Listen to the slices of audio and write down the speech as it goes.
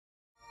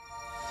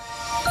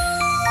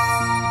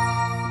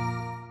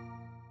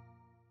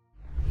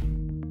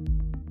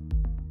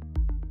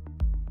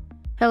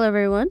Hello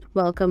everyone,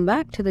 welcome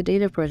back to the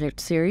data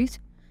project series.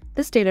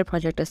 This data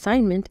project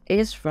assignment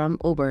is from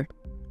Uber.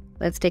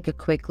 Let's take a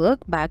quick look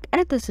back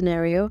at the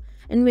scenario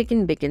and we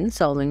can begin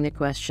solving the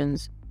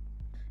questions.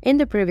 In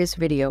the previous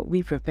video,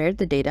 we prepared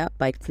the data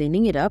by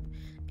cleaning it up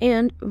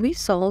and we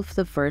solved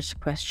the first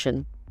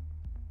question,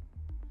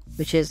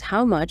 which is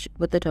how much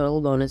would the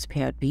total bonus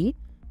payout be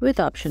with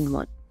option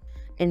 1.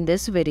 In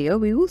this video,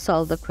 we will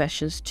solve the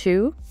questions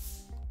 2,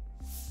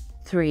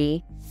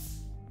 3,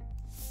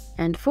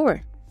 and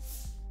 4.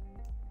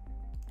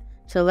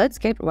 So let's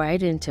get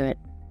right into it.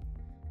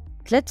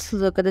 Let's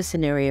look at the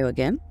scenario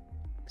again.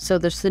 So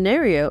the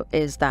scenario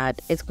is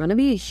that it's going to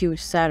be a huge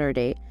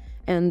Saturday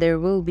and there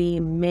will be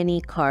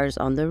many cars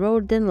on the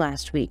road than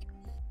last week.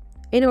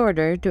 In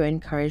order to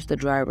encourage the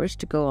drivers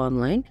to go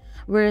online,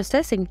 we're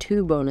assessing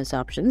 2 bonus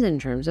options in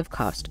terms of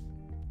cost.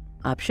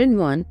 Option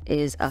 1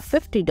 is a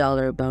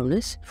 $50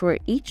 bonus for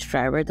each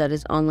driver that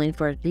is online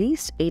for at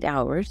least 8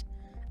 hours,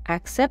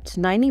 accepts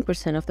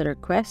 90% of the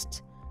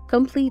requests,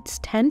 completes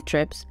 10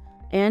 trips,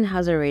 and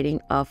has a rating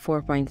of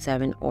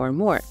 4.7 or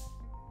more.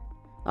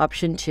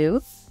 Option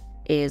 2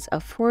 is a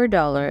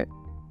 $4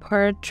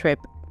 per trip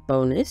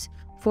bonus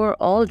for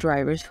all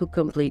drivers who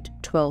complete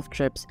 12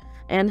 trips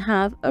and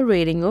have a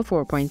rating of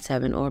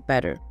 4.7 or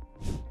better.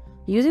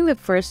 Using the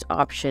first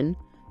option,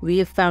 we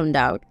have found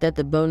out that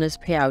the bonus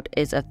payout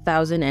is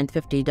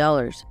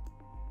 $1,050.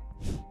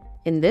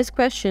 In this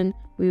question,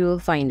 we will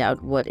find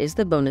out what is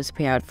the bonus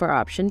payout for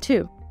option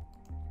 2.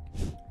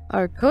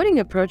 Our coding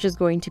approach is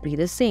going to be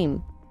the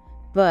same,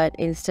 but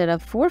instead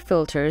of 4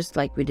 filters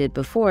like we did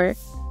before,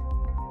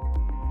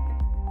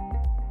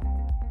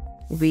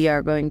 we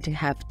are going to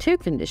have 2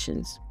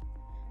 conditions.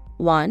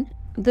 1,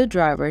 the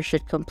driver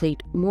should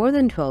complete more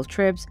than 12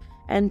 trips,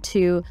 and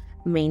 2,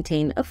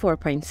 maintain a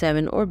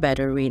 4.7 or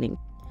better rating.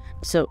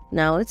 So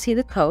now let's see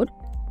the code.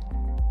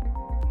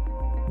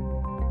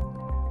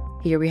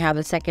 Here we have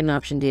the second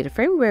option data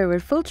frame where we're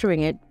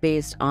filtering it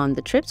based on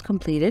the trips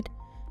completed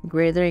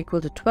greater than or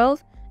equal to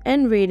 12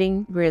 and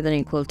rating greater than or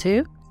equal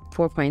to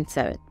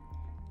 4.7,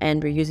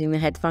 and we're using the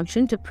head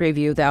function to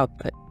preview the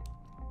output.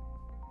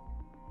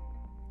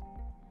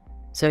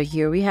 So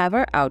here we have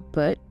our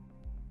output.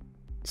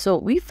 So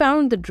we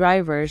found the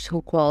drivers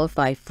who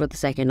qualify for the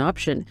second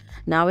option.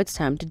 Now it's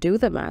time to do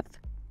the math.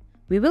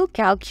 We will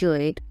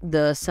calculate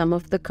the sum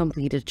of the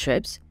completed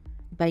trips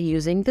by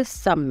using the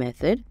sum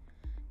method,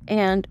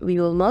 and we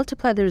will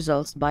multiply the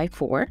results by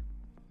 4.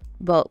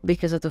 Well,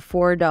 because of the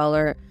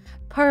 $4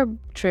 per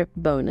trip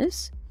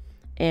bonus.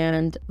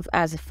 And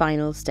as a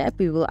final step,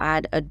 we will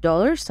add a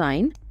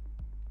 $sign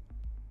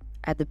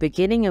at the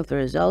beginning of the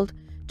result.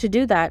 To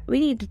do that, we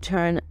need to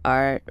turn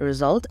our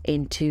result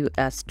into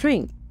a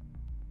string.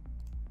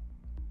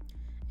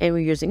 And we're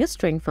using a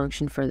string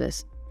function for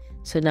this.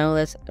 So now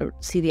let's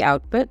see the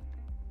output.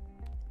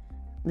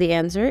 The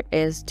answer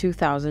is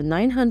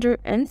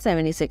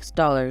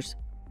 $2,976.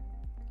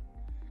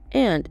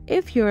 And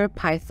if you're a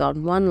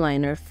Python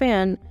one-liner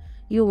fan,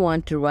 you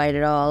want to write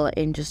it all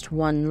in just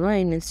one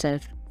line instead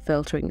of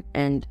filtering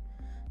and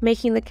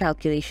making the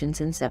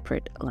calculations in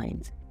separate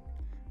lines.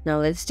 Now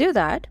let's do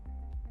that.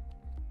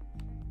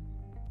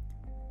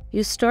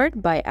 You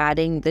start by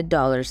adding the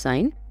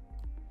 $sign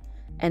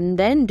and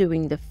then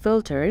doing the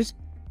filters,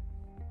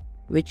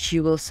 which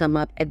you will sum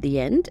up at the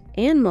end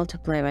and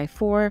multiply by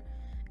 4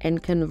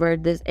 and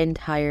convert this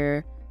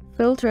entire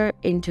filter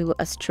into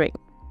a string.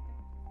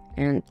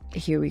 And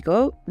here we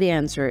go. The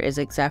answer is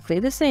exactly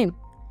the same.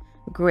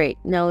 Great.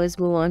 Now let's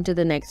move on to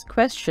the next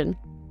question.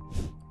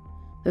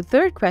 The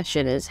third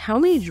question is how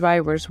many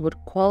drivers would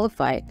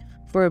qualify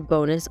for a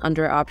bonus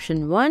under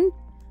option 1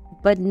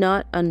 but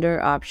not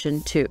under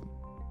option 2?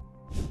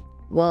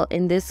 Well,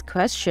 in this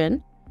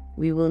question,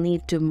 we will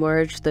need to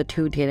merge the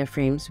 2 data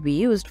frames we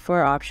used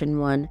for option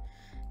 1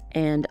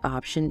 and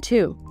option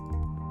 2.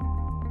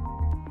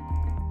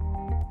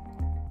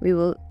 We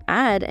will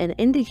add an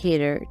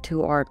indicator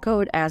to our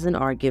code as an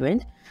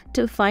argument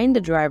to find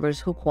the drivers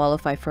who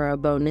qualify for a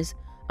bonus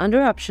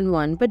under option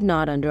 1 but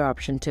not under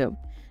option 2.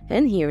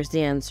 And here's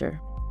the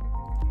answer.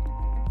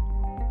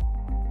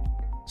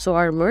 So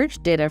our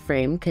merged data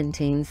frame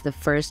contains the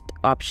first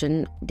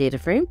option data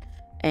frame,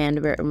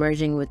 and we're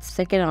merging with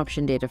second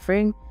option data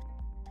frame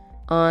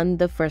on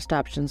the first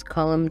option's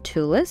column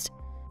to list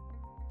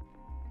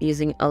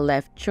using a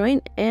left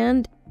join,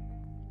 and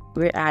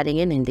we're adding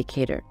an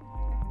indicator.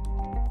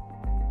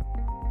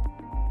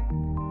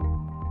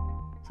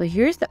 So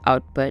here's the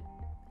output,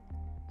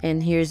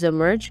 and here's the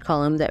merge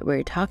column that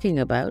we're talking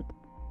about.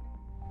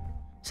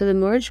 So the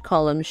merge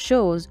column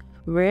shows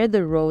where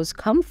the rows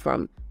come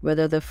from,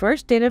 whether the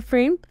first data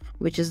frame,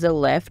 which is the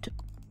left,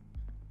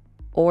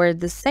 or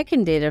the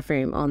second data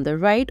frame on the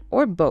right,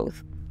 or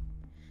both.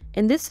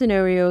 In this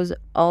scenarios,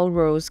 all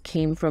rows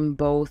came from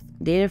both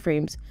data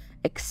frames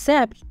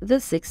except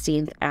the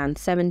 16th and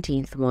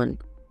 17th one.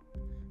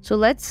 So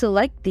let's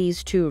select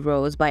these 2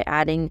 rows by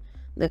adding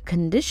the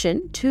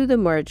condition to the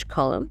merge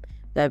column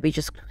that we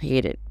just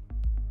created.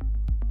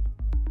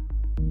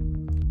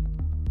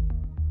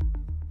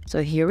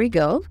 So here we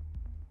go.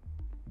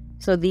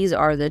 So these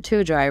are the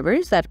two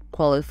drivers that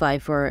qualify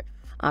for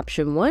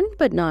option 1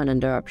 but not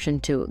under option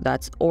 2.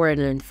 That's Oren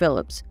and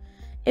Phillips.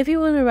 If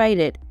you want to write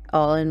it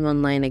all in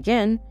one line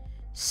again,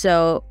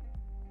 so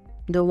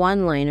the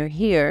one-liner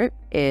here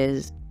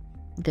is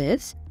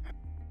this.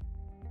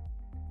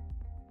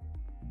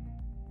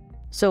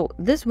 So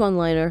this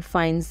one-liner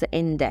finds the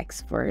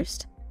index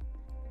first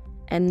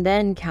and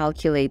then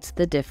calculates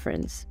the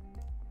difference.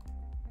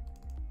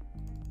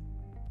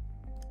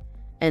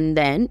 And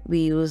then we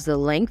use the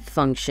length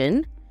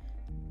function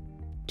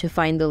to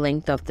find the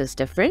length of this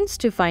difference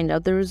to find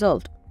out the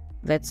result.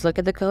 Let's look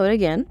at the code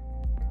again.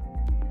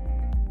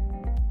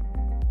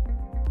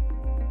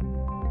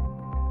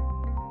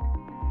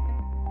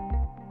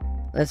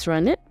 Let's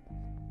run it.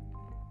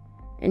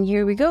 And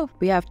here we go.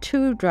 We have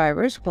two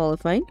drivers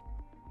qualifying,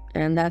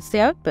 and that's the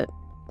output.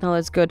 Now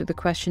let's go to the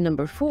question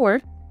number 4.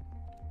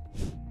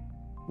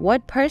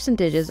 What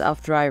percentages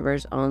of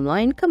drivers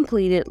online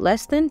completed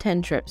less than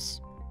 10 trips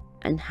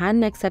and had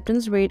an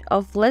acceptance rate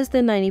of less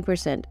than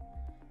 90%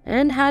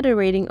 and had a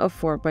rating of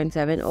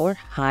 4.7 or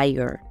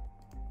higher?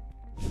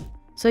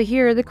 So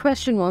here the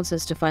question wants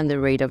us to find the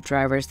rate of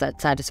drivers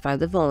that satisfy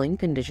the following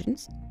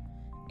conditions.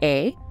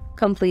 A.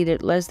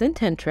 Completed less than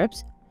 10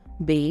 trips.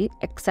 B.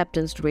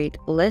 Acceptance rate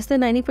less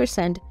than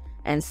 90%.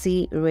 And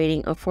C.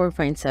 Rating of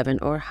 4.7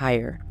 or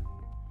higher.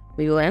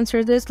 We will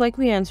answer this like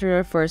we answered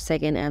our first,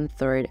 second, and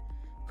third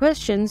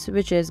questions,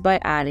 which is by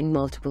adding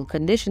multiple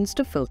conditions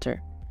to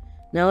filter.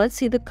 Now let's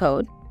see the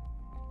code.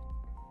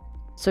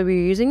 So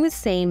we're using the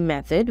same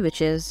method,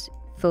 which is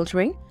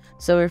filtering.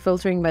 So we're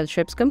filtering by the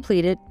trips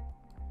completed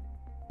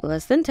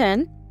less than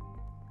 10,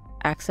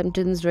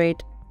 acceptance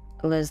rate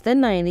less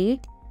than 90,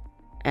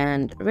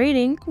 and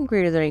rating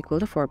greater than or equal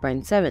to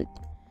 4.7.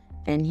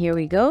 And here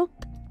we go.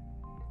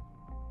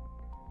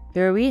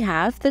 Here we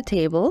have the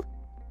table.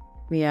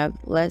 We have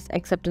less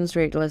acceptance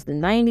rate less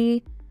than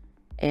 90,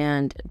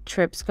 and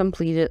trips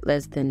completed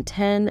less than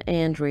 10,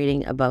 and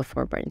rating above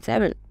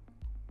 4.7.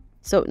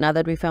 So now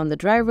that we found the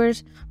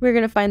drivers, we're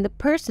going to find the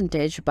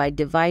percentage by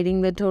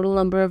dividing the total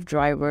number of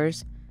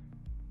drivers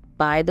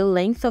by the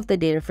length of the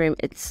data frame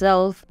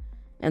itself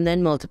and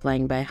then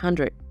multiplying by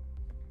 100.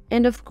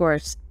 And of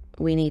course,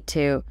 we need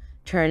to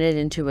turn it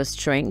into a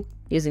string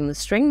using the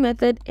string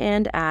method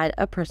and add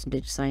a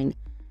percentage sign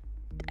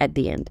at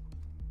the end.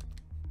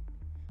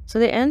 So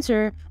the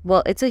answer,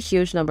 well, it's a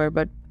huge number,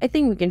 but I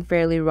think we can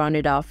fairly round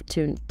it off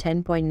to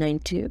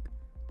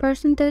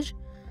 10.92%.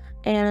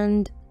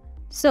 And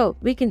so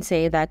we can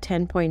say that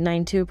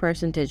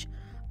 10.92%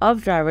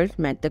 of drivers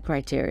met the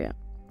criteria.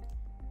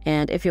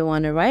 And if you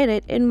want to write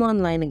it in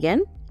one line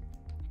again,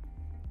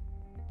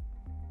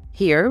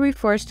 here we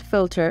first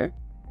filter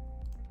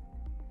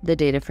the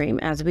data frame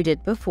as we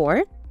did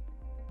before.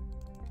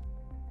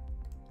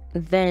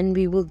 Then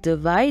we will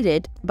divide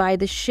it by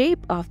the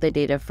shape of the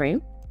data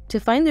frame to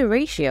find the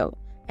ratio,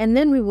 and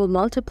then we will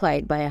multiply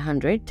it by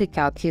 100 to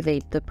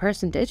calculate the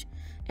percentage,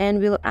 and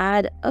we'll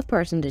add a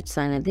percentage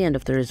sign at the end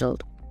of the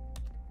result.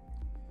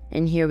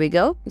 And here we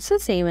go. It's the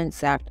same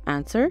exact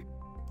answer.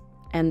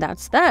 And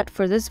that's that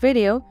for this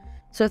video.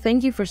 So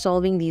thank you for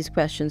solving these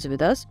questions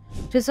with us.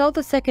 To solve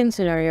the second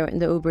scenario in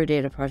the Uber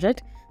data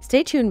project,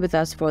 stay tuned with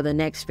us for the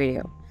next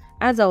video.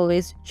 As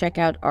always, check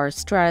out our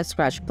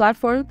StrataScratch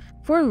platform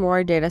for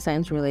more data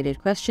science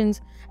related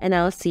questions, and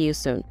I'll see you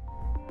soon.